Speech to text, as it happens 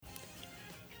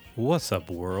What's up,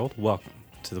 world? Welcome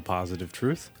to the Positive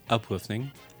Truth,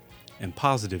 Uplifting, and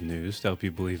positive news to help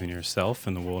you believe in yourself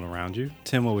and the world around you.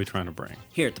 Tim, what are we trying to bring?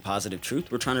 Here at The Positive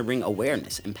Truth, we're trying to bring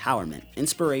awareness, empowerment,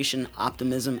 inspiration,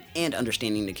 optimism, and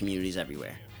understanding to communities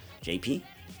everywhere. JP?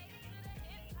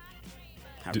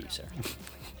 How are you, sir?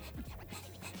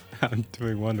 I'm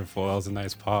doing wonderful. That was a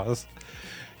nice pause.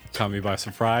 Caught me by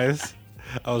surprise.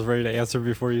 I was ready to answer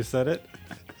before you said it.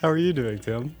 How are you doing,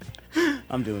 Tim?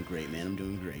 I'm doing great, man. I'm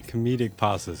doing great. Comedic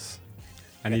pauses.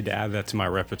 I need to add that to my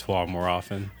repertoire more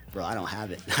often. Bro, I don't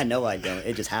have it. I know I don't.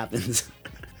 It just happens.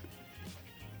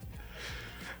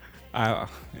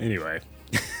 Anyway,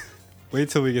 wait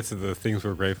till we get to the things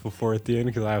we're grateful for at the end,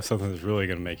 because I have something that's really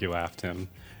going to make you laugh, Tim.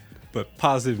 But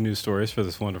positive news stories for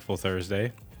this wonderful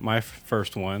Thursday. My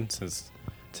first one, since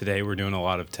today we're doing a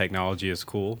lot of technology is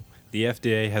cool. The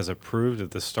FDA has approved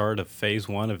at the start of phase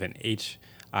 1 of an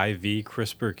HIV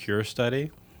CRISPR cure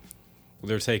study.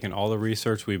 They're taking all the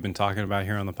research we've been talking about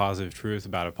here on The Positive Truth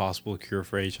about a possible cure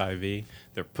for HIV.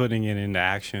 They're putting it into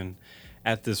action.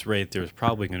 At this rate, there's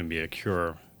probably going to be a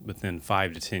cure within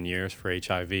 5 to 10 years for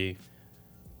HIV.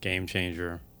 Game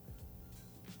changer.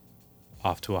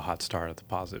 Off to a hot start at The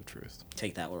Positive Truth.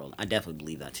 Take that, world. I definitely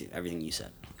believe that, too. Everything you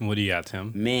said. What do you got,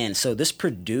 Tim? Man, so this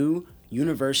Purdue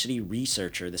University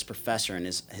researcher, this professor and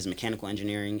his mechanical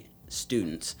engineering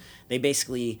students, they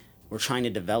basically were trying to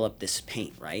develop this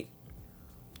paint, right?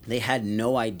 They had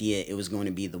no idea it was going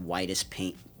to be the whitest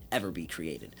paint ever be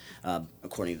created,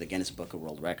 according to the Guinness Book of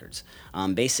World Records.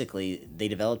 Basically, they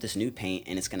developed this new paint,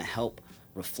 and it's going to help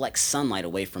reflect sunlight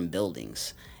away from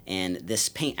buildings. And this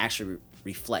paint actually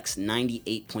reflects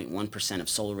 98.1% of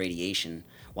solar radiation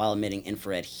while emitting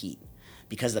infrared heat.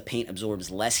 Because the paint absorbs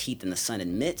less heat than the sun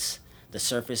emits, the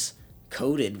surface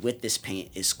coated with this paint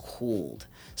is cooled.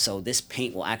 So this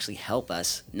paint will actually help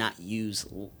us not use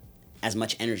as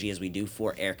much energy as we do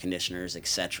for air conditioners,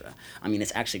 etc. I mean,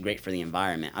 it's actually great for the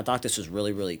environment. I thought this was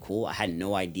really, really cool. I had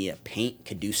no idea paint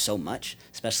could do so much,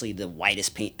 especially the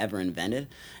whitest paint ever invented.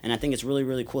 And I think it's really,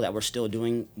 really cool that we're still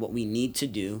doing what we need to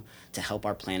do to help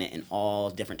our planet in all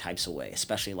different types of ways,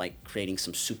 especially like creating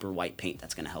some super white paint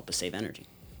that's going to help us save energy.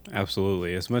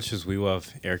 Absolutely. As much as we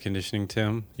love air conditioning,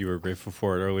 Tim, you were grateful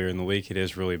for it earlier in the week, it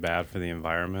is really bad for the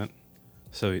environment.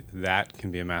 So that can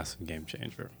be a massive game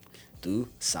changer. Tu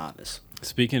sabes.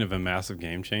 Speaking of a massive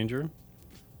game changer,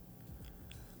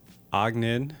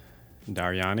 Agnid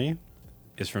Daryani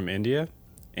is from India.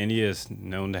 India is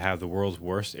known to have the world's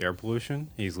worst air pollution.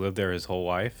 He's lived there his whole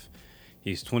life.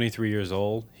 He's 23 years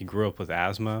old. He grew up with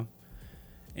asthma,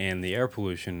 and the air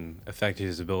pollution affected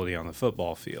his ability on the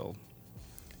football field.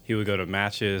 He would go to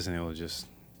matches, and he just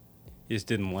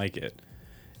didn't like it.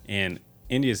 And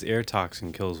India's air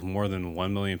toxin kills more than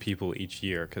 1 million people each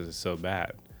year because it's so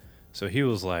bad. So he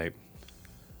was like,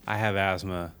 I have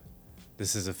asthma.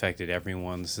 This has affected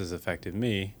everyone. This has affected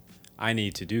me. I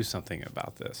need to do something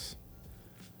about this.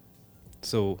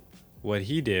 So what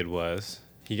he did was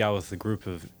he got with a group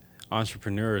of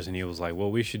entrepreneurs, and he was like,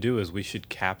 what we should do is we should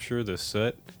capture the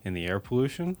soot and the air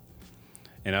pollution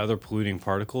and other polluting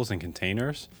particles in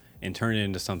containers and turn it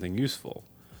into something useful.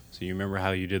 So you remember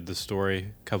how you did the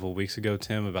story a couple of weeks ago,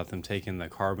 Tim, about them taking the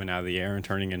carbon out of the air and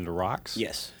turning it into rocks?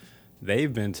 Yes.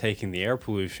 They've been taking the air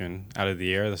pollution out of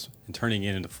the air and turning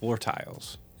it into floor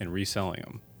tiles and reselling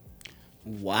them.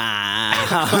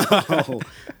 Wow.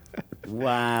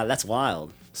 Wow, that's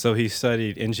wild. So he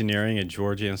studied engineering at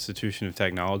Georgia Institution of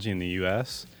Technology in the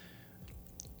U.S.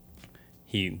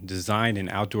 He designed an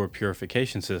outdoor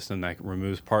purification system that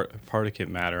removes particulate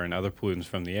matter and other pollutants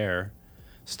from the air.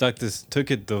 Took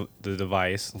the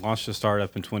device, launched a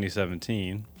startup in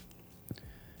 2017,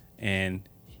 and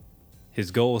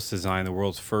his goal is to design the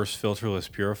world's first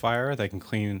filterless purifier that can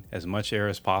clean as much air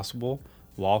as possible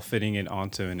while fitting it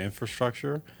onto an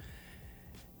infrastructure.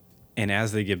 And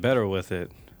as they get better with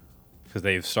it, because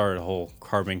they've started a whole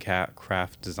carbon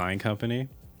craft design company,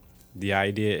 the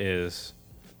idea is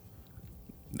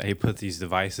they put these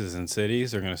devices in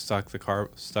cities. They're going to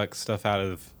suck stuff out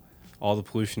of all the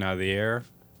pollution out of the air,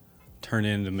 turn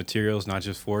it into materials, not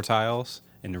just floor tiles,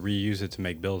 and reuse it to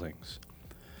make buildings.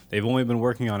 They've only been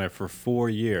working on it for 4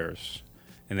 years,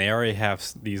 and they already have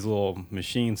these little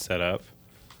machines set up.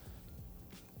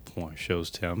 Point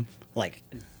shows Tim. Like,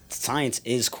 science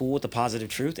is cool with The Positive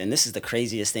Truth, and this is the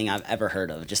craziest thing I've ever heard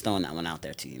of. Just throwing that one out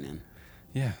there to you, man.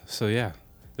 Yeah, so yeah.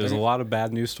 There's a lot of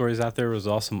bad news stories out there. There's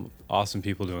awesome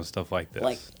people doing stuff like this.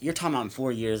 Like, you're talking about in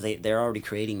 4 years, they're already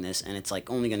creating this, and it's, like,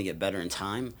 only going to get better in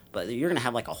time. But you're going to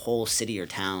have, like, a whole city or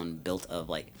town built of,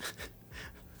 like,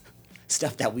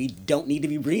 stuff that we don't need to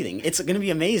be breathing. It's going to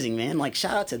be amazing, man. Like,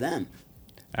 shout out to them.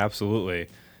 Absolutely.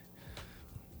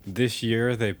 This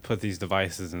year, they put these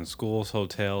devices in schools,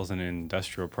 hotels, and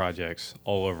industrial projects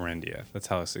all over India. That's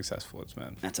how successful it's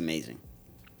been. That's amazing.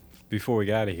 Before we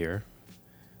get out of here,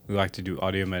 we like to do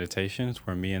audio meditations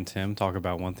where me and Tim talk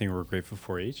about one thing we're grateful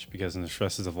for each, because in the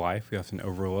stresses of life, we often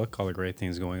overlook all the great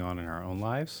things going on in our own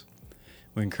lives.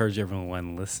 We encourage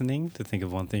everyone listening to think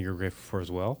of one thing you're grateful for as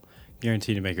well,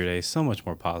 guaranteed to make your day so much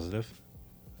more positive.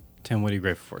 Tim, what are you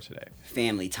grateful for today?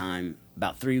 Family time.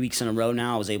 About 3 weeks in a row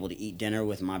now, I was able to eat dinner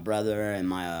with my brother and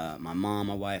my mom,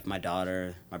 my wife, my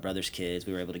daughter, my brother's kids.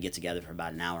 We were able to get together for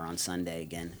about an hour on Sunday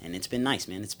again, and it's been nice,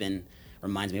 man.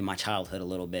 Reminds me of my childhood a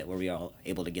little bit, where we are all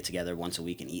able to get together once a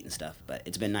week and eat and stuff. But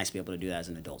it's been nice to be able to do that as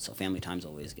an adult. So family time's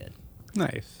always good.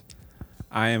 Nice.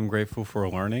 I am grateful for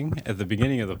learning. At the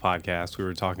beginning of the podcast, we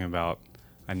were talking about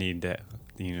I need that,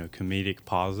 comedic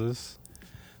pauses.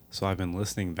 So I've been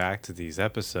listening back to these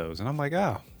episodes, and I'm like,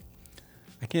 I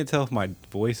can't tell if my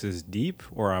voice is deep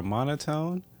or I'm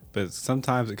monotone, but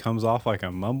sometimes it comes off like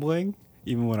I'm mumbling,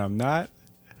 even when I'm not.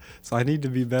 So I need to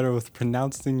be better with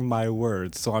pronouncing my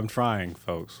words. So I'm trying,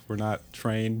 folks. We're not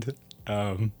trained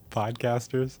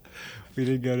podcasters. We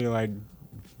didn't go to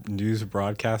news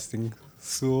broadcasting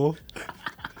school.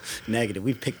 Negative.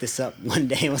 We picked this up one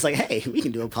day and was like, hey, we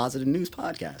can do a positive news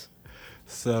podcast.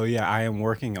 So yeah, I am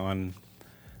working on,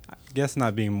 I guess,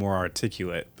 not being more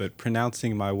articulate, but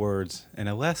pronouncing my words in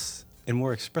a less and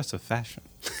more expressive fashion.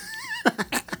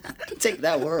 Take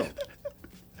that world.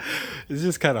 It's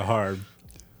just kind of hard.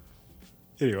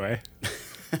 Anyway.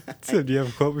 So do you have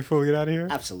a quote before we get out of here?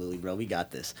 Absolutely, bro. We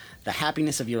got this. The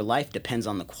happiness of your life depends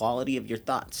on the quality of your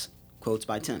thoughts. Quotes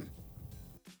by Tim.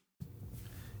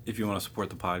 If you want to support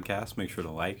the podcast, make sure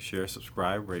to like, share,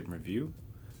 subscribe, rate, and review.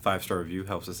 5-star review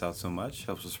helps us out so much.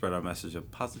 Helps us spread our message of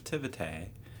positivity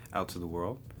out to the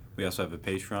world. We also have a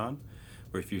Patreon,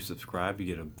 where if you subscribe, you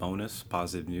get a bonus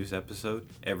positive news episode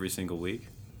every single week.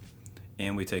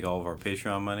 And we take all of our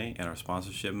Patreon money and our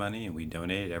sponsorship money, and we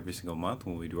donate it every single month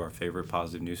when we do our favorite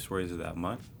positive news stories of that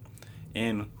month.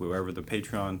 And whoever the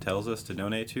Patreon tells us to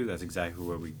donate to, that's exactly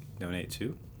where we donate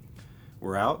to.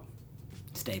 We're out.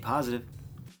 Stay positive.